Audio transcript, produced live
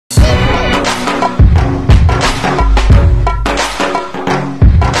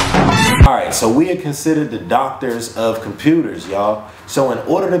So we are considered the doctors of computers, y'all. So in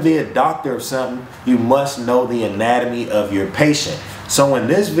order to be a doctor of something, you must know the anatomy of your patient. So in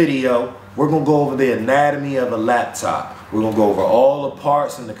this video, we're going to go over the anatomy of a laptop. We're going to go over all the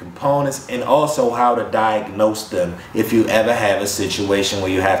parts and the components, and also how to diagnose them if you ever have a situation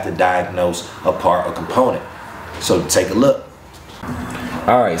where you have to diagnose a part or component. So take a look.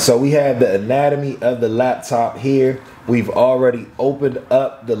 Alright, so we have the anatomy of the laptop here. We've already opened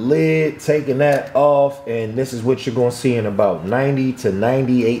up the lid, taken that off, and this is what you're going to see in about 90 to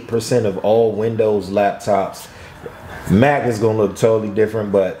 98% of all Windows laptops. Mac is going to look totally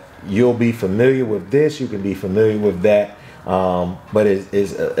different, but you'll be familiar with this. You can be familiar with that. But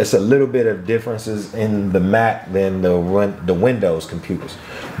it's a little bit of differences in the Mac than the Windows computers.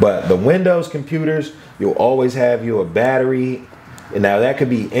 But the Windows computers, you'll always have your battery. And now that could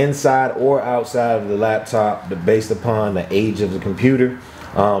be inside or outside of the laptop based upon the age of the computer.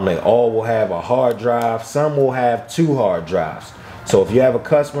 They all will have a hard drive. Some will have 2 hard drives. So if you have a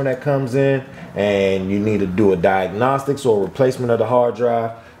customer that comes in and you need to do a diagnostics or replacement of the hard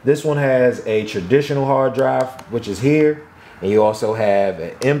drive, this one has a traditional hard drive, which is here. And you also have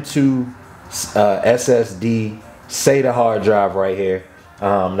an M2 SSD SATA hard drive right here.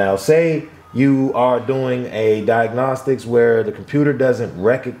 Now say you are doing a diagnostics where the computer doesn't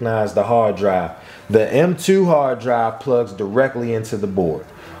recognize the hard drive. The M2 hard drive plugs directly into the board.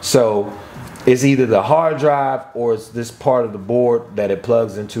 So it's either the hard drive or it's this part of the board that it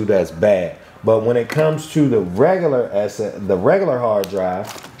plugs into that's bad. But when it comes to the regular hard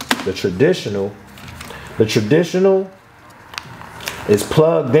drive, the traditional is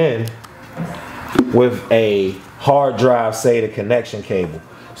plugged in with a hard drive SATA connection cable.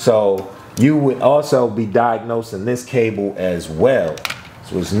 So you would also be diagnosing this cable as well.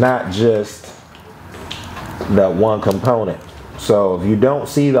 So it's not just that one component. So if you don't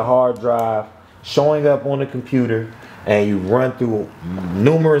see the hard drive showing up on the computer and you run through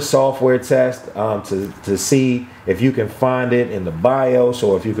numerous software tests to see if you can find it in the BIOS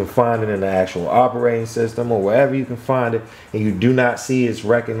or if you can find it in the actual operating system or wherever you can find it, and you do not see it's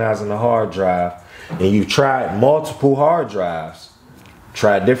recognizing the hard drive, and you tried multiple hard drives,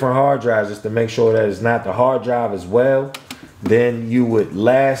 try different hard drives just to make sure that it's not the hard drive as well, then you would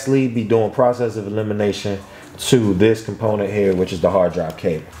lastly be doing process of elimination to this component here, which is the hard drive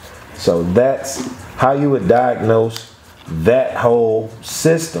cable. So that's how you would diagnose that whole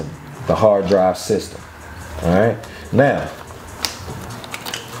system, the hard drive system. All right. Now,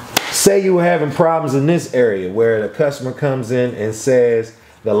 say you were having problems in this area where the customer comes in and says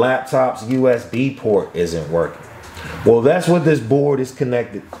the laptop's USB port isn't working. Well, that's what this board is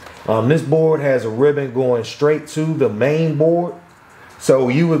connected. This board has a ribbon going straight to the main board. So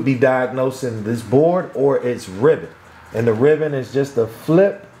you would be diagnosing this board or its ribbon. And the ribbon is just a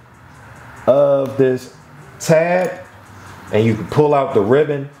flip of this tab, and you can pull out the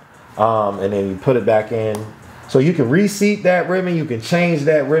ribbon and then you put it back in. So you can reseat that ribbon, you can change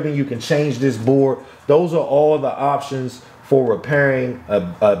that ribbon, you can change this board. Those are all the options for repairing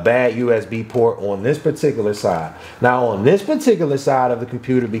a bad USB port on this particular side. Now on this particular side of the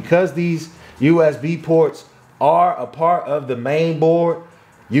computer, because these USB ports are a part of the main board,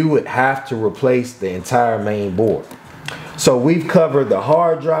 you would have to replace the entire main board. So we've covered the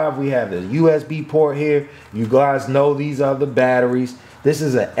hard drive, we have the USB port here. You guys know these are the batteries. This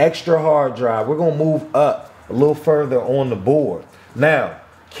is an extra hard drive. We're gonna move up a little further on the board. Now,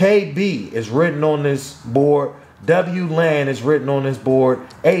 KB is written on this board, WLAN is written on this board,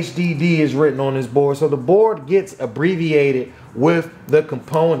 HDD is written on this board. So the board gets abbreviated with the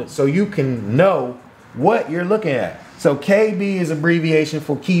components so you can know what you're looking at. So KB is abbreviation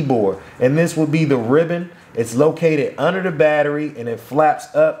for keyboard, and this would be the ribbon. It's located under the battery and it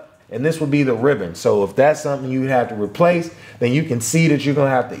flaps up, and this would be the ribbon. So if that's something you have to replace, then you can see that you're gonna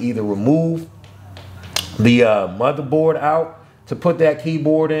have to either remove the motherboard out to put that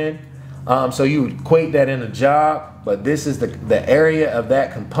keyboard in. So you would equate that in a job, but this is the area of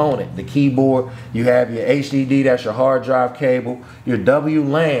that component, the keyboard. You have your HDD, that's your hard drive cable, your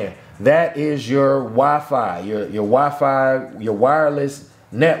WLAN, that is your Wi-Fi, your Wi-Fi, your wireless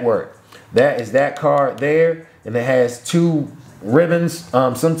network. That is that card there, and it has 2 ribbons.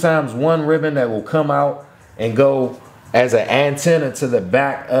 Sometimes one ribbon that will come out and go as an antenna to the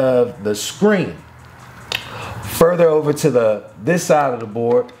back of the screen. Further over to this side of the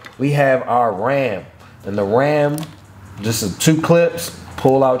board, we have our RAM, and the RAM, just 2 clips.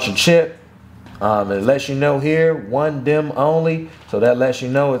 Pull out your chip. It lets you know here 1 DIMM only, so that lets you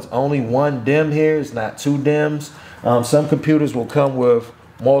know it's only 1 DIMM here. It's not 2 DIMMs. Some computers will come with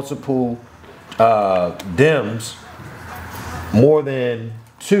multiple DIMMs, more than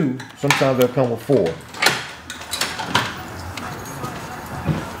 2. Sometimes they'll come with 4.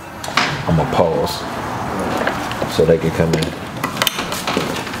 I'm gonna pause so they can come in.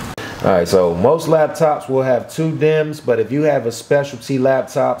 All right, so most laptops will have 2 DIMMs, but if you have a specialty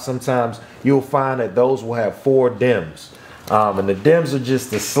laptop, sometimes you'll find that those will have 4 DIMMs. And the DIMMs are just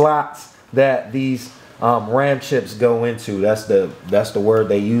the slots that these RAM chips go into. That's the word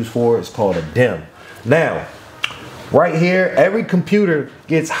they use for it. It's called a DIMM. Now, right here, every computer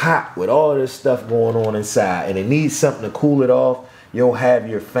gets hot with all of this stuff going on inside, and it needs something to cool it off. You'll have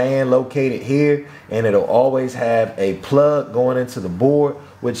your fan located here, and it'll always have a plug going into the board,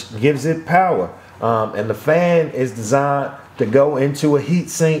 which gives it power. And the fan is designed to go into a heat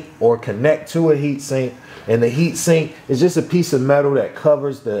sink or connect to a heat sink. And the heat sink is just a piece of metal that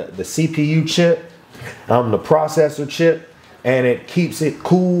covers the CPU chip, the processor chip, and it keeps it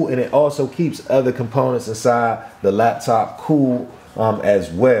cool, and it also keeps other components inside the laptop cool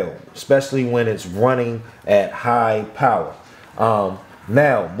as well, especially when it's running at high power.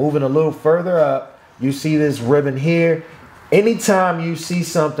 Now, moving a little further up, you see this ribbon here. Anytime you see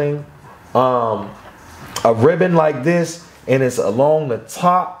something, a ribbon like this, and it's along the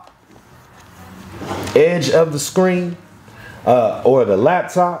top edge of the screen, or the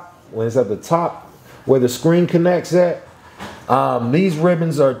laptop, when it's at the top where the screen connects at, these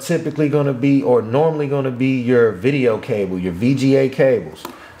ribbons are typically going to be, or normally going to be, your video cable, your VGA cables.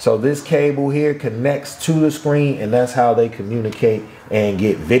 So this cable here connects to the screen, and that's how they communicate and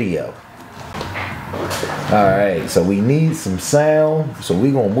get video. All right, so we need some sound, so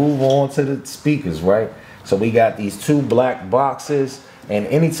we're gonna move on to the speakers, right? So we got these 2 black boxes, and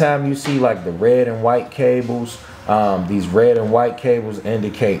anytime you see like the red and white cables, these red and white cables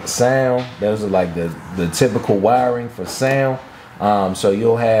indicate sound. Those are like the typical wiring for sound. So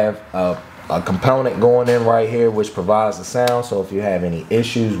you'll have a component going in right here which provides the sound. So if you have any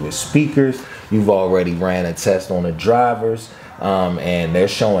issues with speakers, you've already ran a test on the drivers, and they're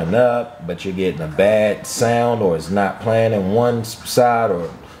showing up, but you're getting a bad sound, or it's not playing in one side or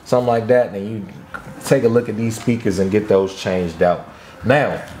something like that, then you take a look at these speakers and get those changed out.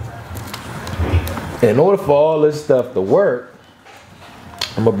 Now, in order for all this stuff to work,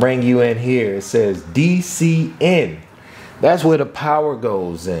 I'm gonna bring you in here. It says DCN. That's where the power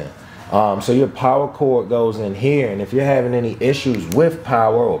goes in. So your power cord goes in here, and if you're having any issues with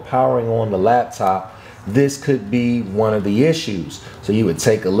power or powering on the laptop, this could be one of the issues. So you would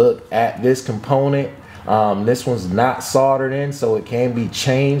take a look at this component. This one's not soldered in, so it can be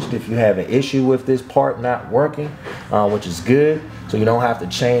changed if you have an issue with this part not working, which is good. So you don't have to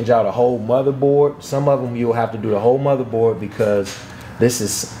change out a whole motherboard. Some of them you'll have to do the whole motherboard because this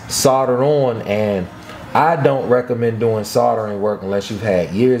is soldered on, and I don't recommend doing soldering work unless you've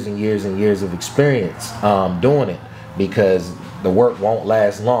had years and years and years of experience doing it, because the work won't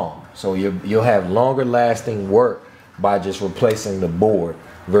last long. So you'll have longer lasting work by just replacing the board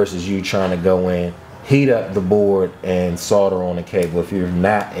versus you trying to go in, heat up the board, and solder on the cable if you're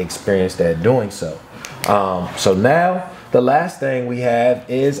not experienced at doing so. So now the last thing we have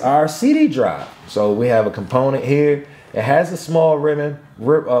is our CD drive. So we have a component here. It has a small ribbon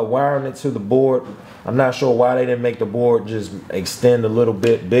wiring it to the board. I'm not sure why they didn't make the board just extend a little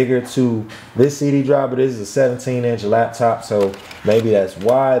bit bigger to this CD drive, but it is a 17-inch laptop, so maybe that's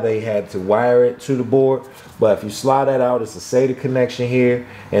why they had to wire it to the board. But if you slide that out, it's a SATA connection here,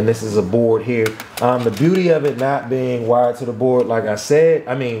 and this is a board here. The beauty of it not being wired to the board, like I said,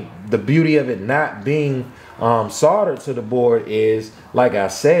 the beauty of it not being soldered to the board is, like I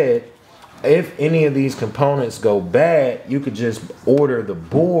said, if any of these components go bad, you could just order the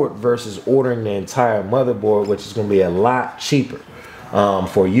board versus ordering the entire motherboard, which is going to be a lot cheaper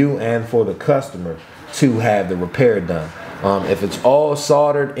for you and for the customer to have the repair done. If it's all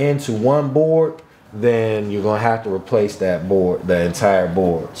soldered into one board, then you're going to have to replace that board, the entire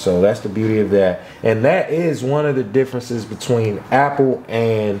board. So that's the beauty of that. And that is one of the differences between Apple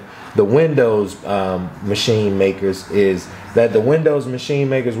and the Windows machine makers, is that the Windows machine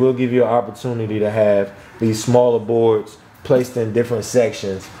makers will give you an opportunity to have these smaller boards placed in different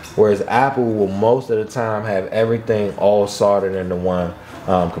sections, whereas Apple will most of the time have everything all soldered into one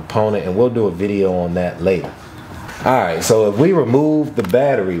component, and we'll do a video on that later. All right, so if we remove the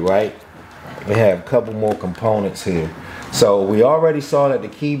battery, right, we have a couple more components here. So we already saw that the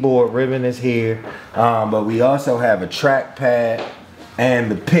keyboard ribbon is here, but we also have a trackpad and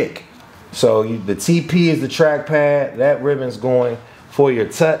the pick. So the TP is the trackpad. That ribbon's going for your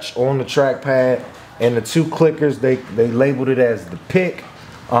touch on the trackpad, and the 2 clickers, they labeled it as the pick.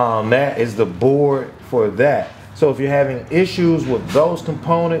 That is the board for that. So if you're having issues with those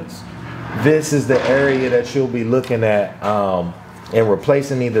components, this is the area that you'll be looking at and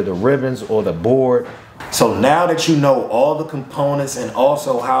replacing either the ribbons or the board. So now that you know all the components and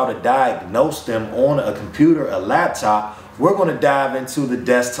also how to diagnose them on a computer, a laptop, we're going to dive into the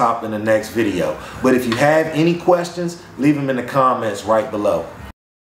desktop in the next video. But if you have any questions, leave them in the comments right below.